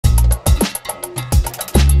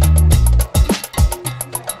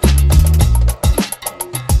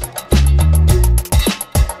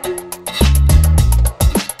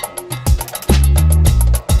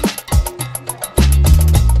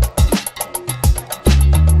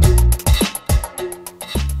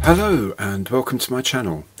Hello and welcome to my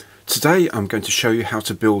channel. Today I'm going to show you how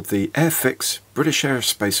to build the Airfix British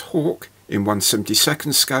Aerospace Hawk in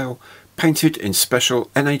 1/72 scale, painted in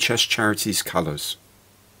special NHS Charities colours.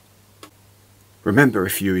 Remember,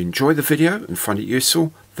 if you enjoy the video and find it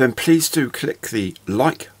useful, then please do click the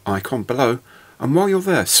like icon below, and while you're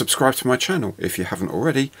there, subscribe to my channel if you haven't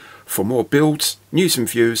already for more builds, news and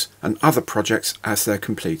views and other projects as they're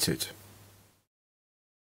completed.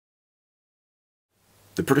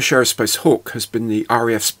 The British Aerospace Hawk has been the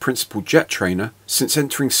RAF's principal jet trainer since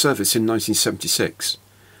entering service in 1976.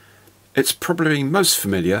 It's probably most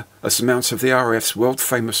familiar as the mount of the RAF's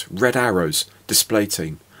world-famous Red Arrows display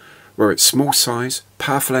team, where its small size,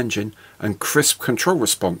 powerful engine and crisp control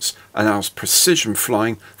response allows precision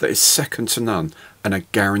flying that is second to none and a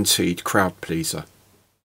guaranteed crowd pleaser.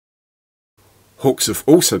 Hawks have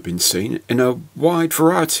also been seen in a wide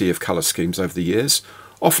variety of colour schemes over the years,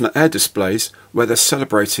 often at air displays where they're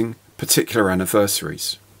celebrating particular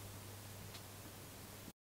anniversaries.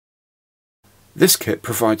 This kit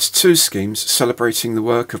provides two schemes celebrating the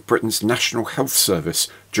work of Britain's National Health Service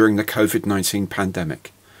during the COVID-19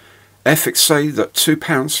 pandemic. Airfix say that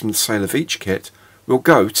 £2 from the sale of each kit will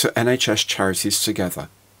go to NHS Charities Together.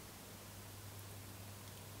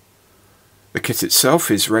 The kit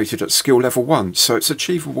itself is rated at skill level 1, so it's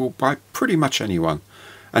achievable by pretty much anyone.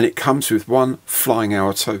 And it comes with one flying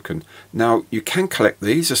hour token. Now, you can collect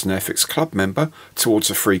these as an Airfix Club member towards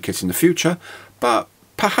a free kit in the future, but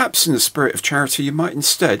perhaps in the spirit of charity you might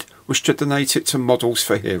instead wish to donate it to Models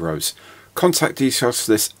for Heroes. Contact details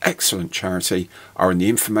for this excellent charity are in the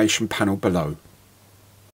information panel below.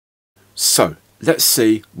 So, let's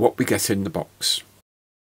see what we get in the box.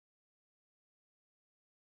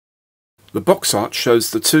 The box art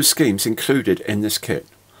shows the two schemes included in this kit.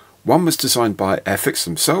 One was designed by Airfix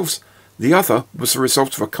themselves, the other was the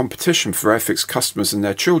result of a competition for Airfix customers and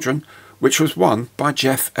their children, which was won by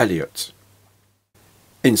Jeff Elliott.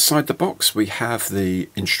 Inside the box we have the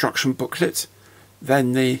instruction booklet,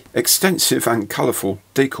 then the extensive and colourful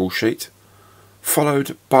decal sheet,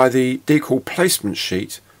 followed by the decal placement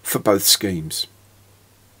sheet for both schemes.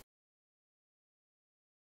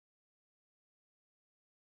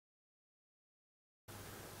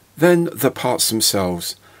 Then the parts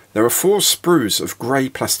themselves. There are 4 sprues of grey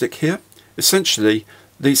plastic here. Essentially,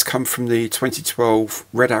 these come from the 2012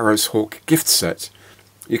 Red Arrows Hawk gift set.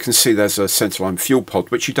 You can see there's a centerline fuel pod,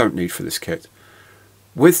 which you don't need for this kit.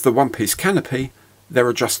 With the one-piece canopy, there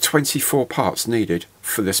are just 24 parts needed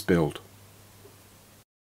for this build.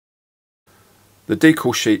 The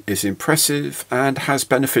decal sheet is impressive and has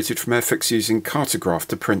benefited from Airfix using cartograph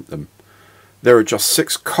to print them. There are just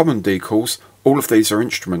 6 common decals. All of these are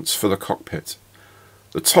instruments for the cockpit.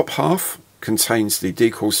 The top half contains the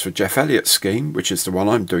decals for Jeff Elliott's scheme, which is the one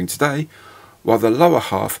I'm doing today, while the lower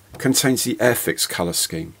half contains the Airfix colour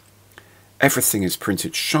scheme. Everything is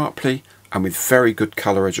printed sharply and with very good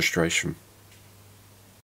colour registration.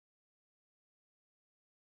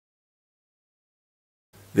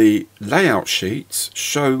 The layout sheets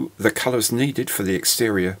show the colours needed for the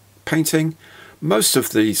exterior painting. Most of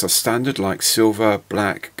these are standard, like silver,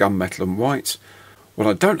 black, gunmetal and white. What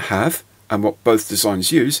I don't have, and what both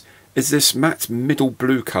designs use, is this matte middle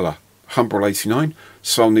blue colour, Humbrol 89,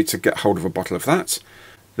 so I'll need to get hold of a bottle of that.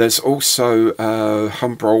 There's also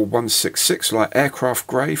Humbrol 166 light aircraft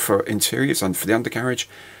grey for interiors and for the undercarriage.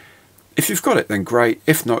 If you've got it then great,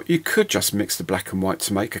 if not you could just mix the black and white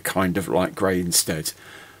to make a kind of light grey instead.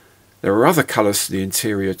 There are other colours for the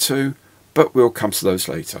interior too, but we'll come to those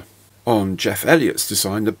later. On Jeff Elliott's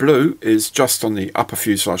design, the blue is just on the upper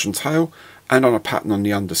fuselage and tail, and on a pattern on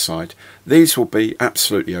the underside. These will be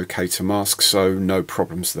absolutely okay to mask, so no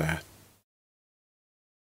problems there.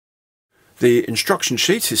 The instruction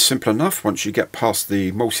sheet is simple enough once you get past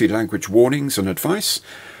the multi-language warnings and advice.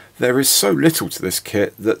 There is so little to this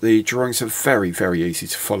kit that the drawings are very easy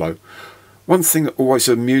to follow. One thing that always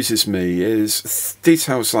amuses me is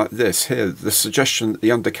details like this here, the suggestion that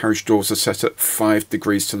the undercarriage doors are set at 5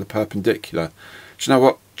 degrees to the perpendicular. Do you know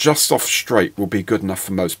what? Just off straight will be good enough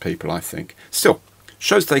for most people, I think. Still,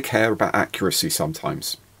 shows they care about accuracy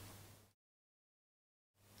sometimes.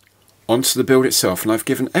 Onto the build itself, and I've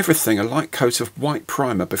given everything a light coat of white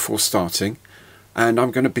primer before starting, and I'm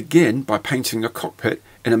going to begin by painting the cockpit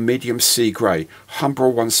in a medium sea grey,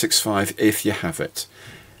 Humbrol 165 if you have it.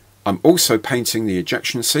 I'm also painting the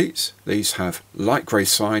ejection seats. These have light grey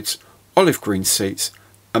sides, olive green seats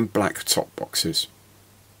and black top boxes.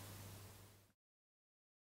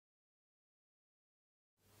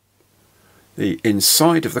 The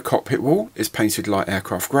inside of the cockpit wall is painted light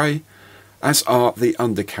aircraft grey, as are the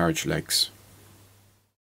undercarriage legs.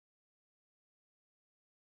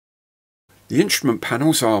 The instrument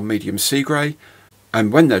panels are medium sea grey,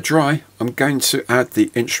 and when they're dry I'm going to add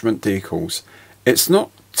the instrument decals. It's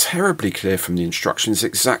not terribly clear from the instructions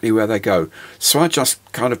exactly where they go, so I just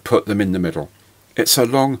kind of put them in the middle. It's a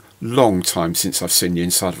long time since I've seen the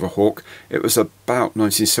inside of a Hawk. It was about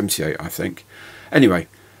 1978, I think. Anyway,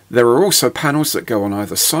 there are also panels that go on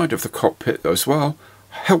either side of the cockpit as well.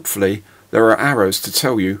 Helpfully, there are arrows to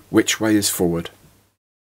tell you which way is forward.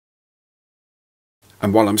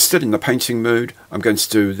 And while I'm still in the painting mood, I'm going to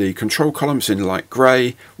do the control columns in light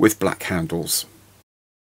grey with black handles.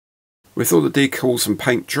 With all the decals and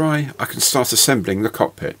paint dry, I can start assembling the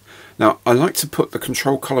cockpit. Now, I like to put the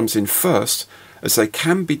control columns in first, as they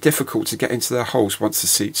can be difficult to get into their holes once the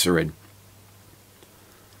seats are in.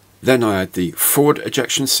 Then I add the forward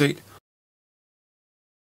ejection seat,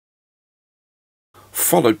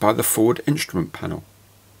 followed by the forward instrument panel.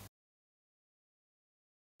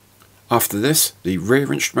 After this, the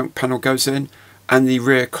rear instrument panel goes in and the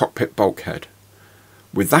rear cockpit bulkhead.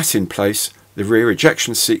 With that in place, the rear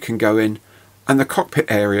ejection seat can go in and the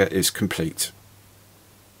cockpit area is complete.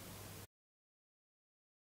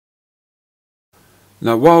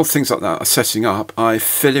 Now, while things like that are setting up, I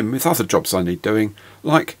fill in with other jobs I need doing,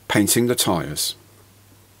 like painting the tyres.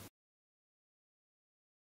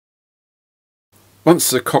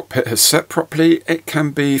 Once the cockpit has set properly, it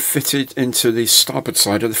can be fitted into the starboard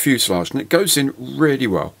side of the fuselage, and it goes in really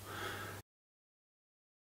well.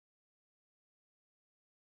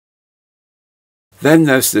 Then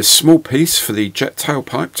there's this small piece for the jet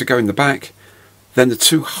tailpipe to go in the back. Then the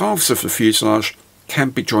two halves of the fuselage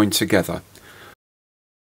can be joined together.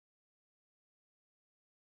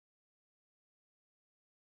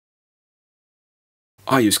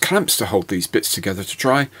 I use clamps to hold these bits together to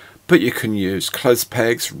dry, but you can use clothes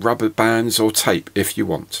pegs, rubber bands or tape if you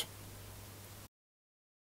want.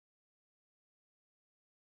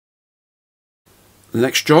 The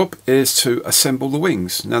next job is to assemble the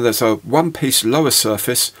wings. Now there's a one-piece lower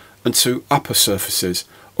surface and two upper surfaces,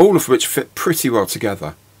 all of which fit pretty well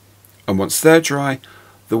together. And once they're dry,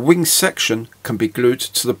 the wing section can be glued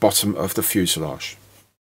to the bottom of the fuselage.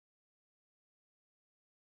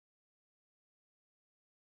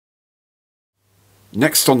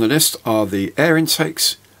 Next on the list are the air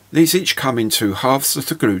intakes. These each come in two halves that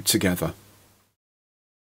are glued together.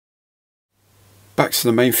 Back to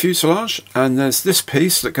the main fuselage, and there's this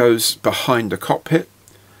piece that goes behind the cockpit,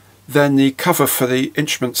 then the cover for the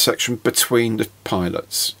instrument section between the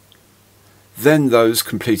pilots. Then those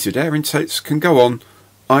completed air intakes can go on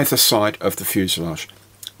either side of the fuselage.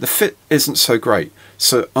 The fit isn't so great,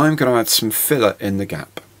 so I'm going to add some filler in the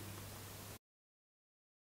gap.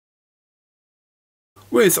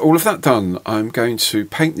 With all of that done, I'm going to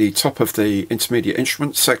paint the top of the intermediate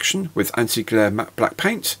instrument section with anti-glare matte black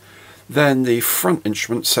paint, then the front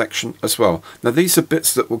instrument section as well. Now these are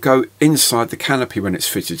bits that will go inside the canopy when it's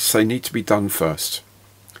fitted, so they need to be done first.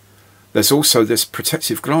 There's also this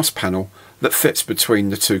protective glass panel that fits between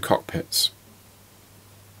the two cockpits.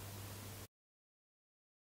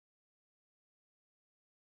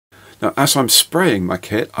 Now as I'm spraying my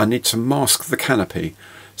kit, I need to mask the canopy.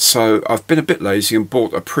 So I've been a bit lazy and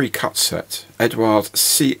bought a pre-cut set, Edward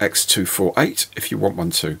CX248 if you want one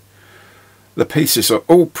too. The pieces are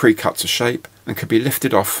all pre-cut to shape and can be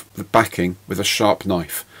lifted off the backing with a sharp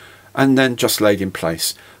knife and then just laid in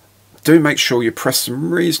place. Do make sure you press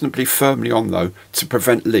them reasonably firmly on though to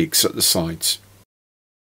prevent leaks at the sides.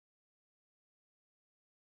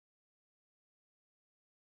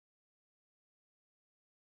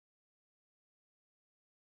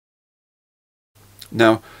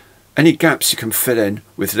 Now, any gaps you can fill in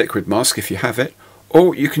with liquid mask if you have it,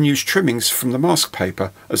 or you can use trimmings from the mask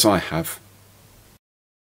paper as I have.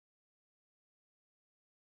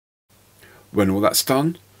 When all that's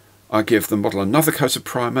done, I give the model another coat of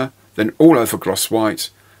primer, then all over gloss white,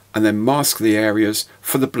 and then mask the areas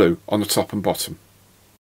for the blue on the top and bottom.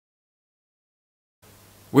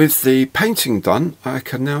 With the painting done, I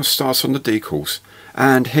can now start on the decals,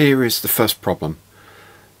 and here is the first problem.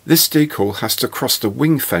 This decal has to cross the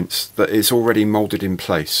wing fence that is already moulded in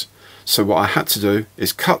place, so what I had to do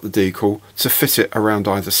is cut the decal to fit it around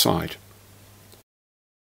either side.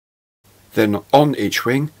 Then on each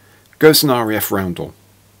wing goes an RAF roundel.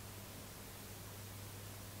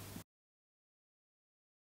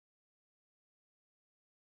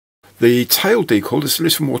 The tail decal is a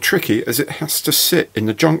little more tricky as it has to sit in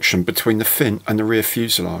the junction between the fin and the rear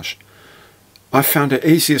fuselage. I found it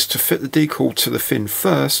easiest to fit the decal to the fin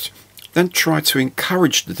first, then try to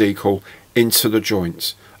encourage the decal into the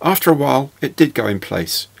joints. After a while it did go in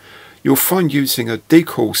place. You'll find using a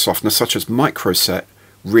decal softener such as Microset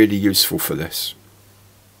really useful for this.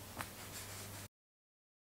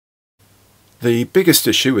 The biggest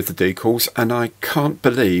issue with the decals, and I can't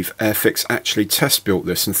believe Airfix actually test built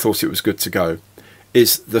this and thought it was good to go,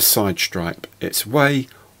 is the side stripe. It's way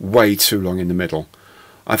too long in the middle.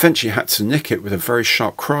 I eventually had to nick it with a very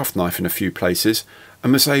sharp craft knife in a few places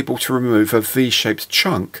and was able to remove a V-shaped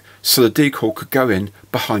chunk so the decal could go in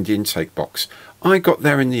behind the intake box. I got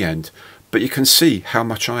there in the end, but you can see how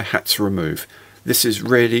much I had to remove. This is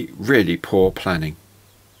really poor planning.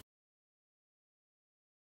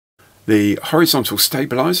 The horizontal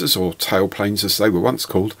stabilisers, or tail planes as they were once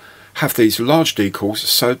called, have these large decals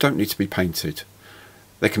so don't need to be painted.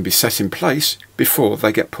 They can be set in place before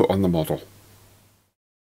they get put on the model.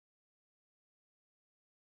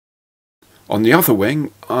 On the other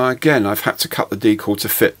wing, again I've had to cut the decal to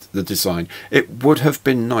fit the design. It would have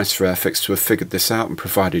been nice for Airfix to have figured this out and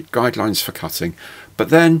provided guidelines for cutting, but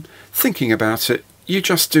then, thinking about it, you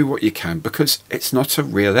just do what you can because it's not a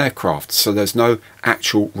real aircraft, so there's no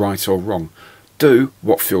actual right or wrong. Do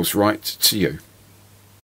what feels right to you.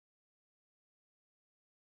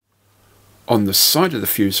 On the side of the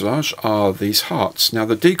fuselage are these hearts. Now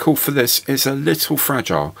the decal for this is a little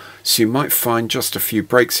fragile, so you might find just a few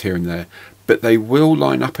breaks here and there, but they will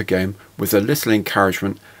line up again with a little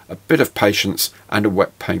encouragement, a bit of patience and a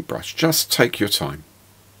wet paintbrush. Just take your time.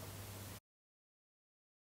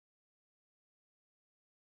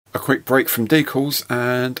 A quick break from decals,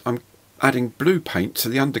 and I'm adding blue paint to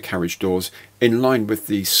the undercarriage doors in line with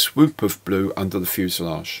the swoop of blue under the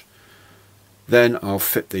fuselage. Then I'll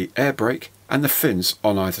fit the air brake and the fins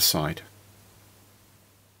on either side.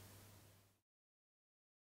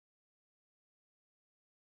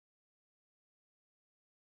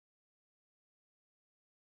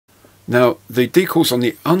 Now the decals on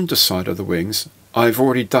the underside of the wings I've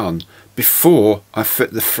already done before I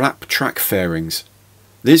fit the flap track fairings.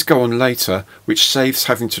 These go on later, which saves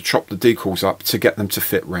having to chop the decals up to get them to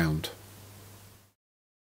fit round.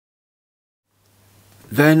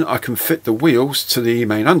 Then I can fit the wheels to the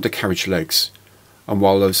main undercarriage legs, and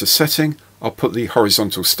while those are setting, I'll put the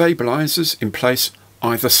horizontal stabilisers in place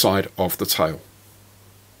either side of the tail.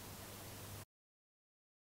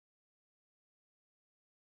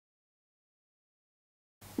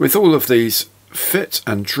 With all of these fit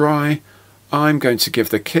and dry, I'm going to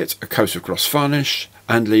give the kit a coat of gloss varnish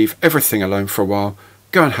and leave everything alone for a while,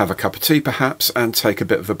 go and have a cup of tea perhaps and take a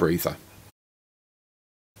bit of a breather.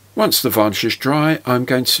 Once the varnish is dry, I'm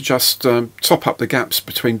going to just top up the gaps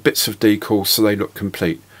between bits of decal so they look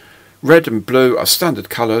complete. Red and blue are standard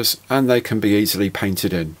colours and they can be easily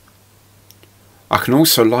painted in. I can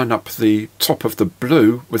also line up the top of the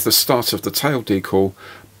blue with the start of the tail decal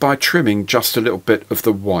by trimming just a little bit of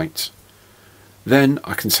the white. Then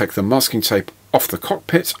I can take the masking tape off the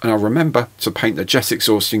cockpit and I'll remember to paint the jet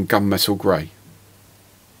exhaust in gunmetal grey.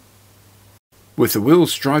 With the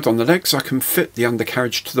wheels dried on the legs, I can fit the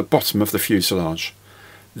undercarriage to the bottom of the fuselage.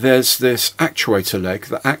 There's this actuator leg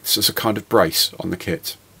that acts as a kind of brace on the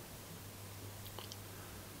kit.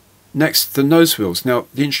 Next, the nose wheels. Now,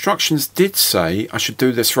 the instructions did say I should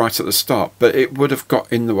do this right at the start, but it would have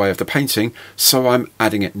got in the way of the painting, so I'm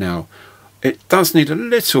adding it now. It does need a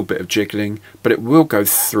little bit of jiggling, but it will go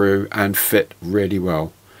through and fit really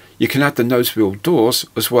well. You can add the nose wheel doors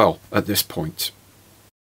as well at this point.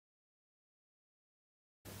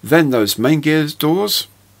 Then those main gears doors.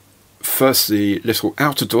 First the little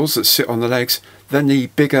outer doors that sit on the legs, then the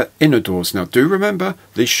bigger inner doors. Now do remember,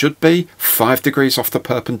 these should be 5 degrees off the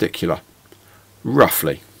perpendicular.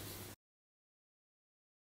 Roughly.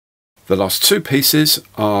 The last two pieces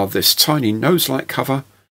are this tiny nose light cover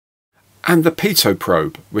and the pitot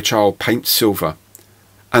probe, which I'll paint silver.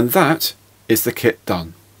 And that is the kit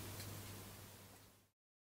done.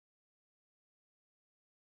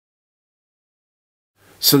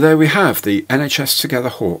 So there we have the NHS Together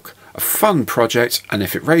Hawk, a fun project, and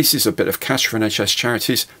if it raises a bit of cash for NHS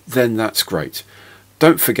charities, then that's great.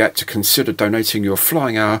 Don't forget to consider donating your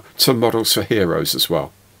flying hour to Models for Heroes as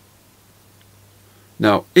well.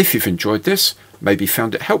 Now, if you've enjoyed this, maybe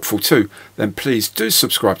found it helpful too, then please do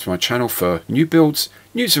subscribe to my channel for new builds,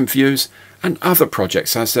 news and views, and other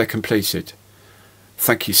projects as they're completed.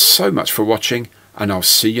 Thank you so much for watching, and I'll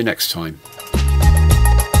see you next time.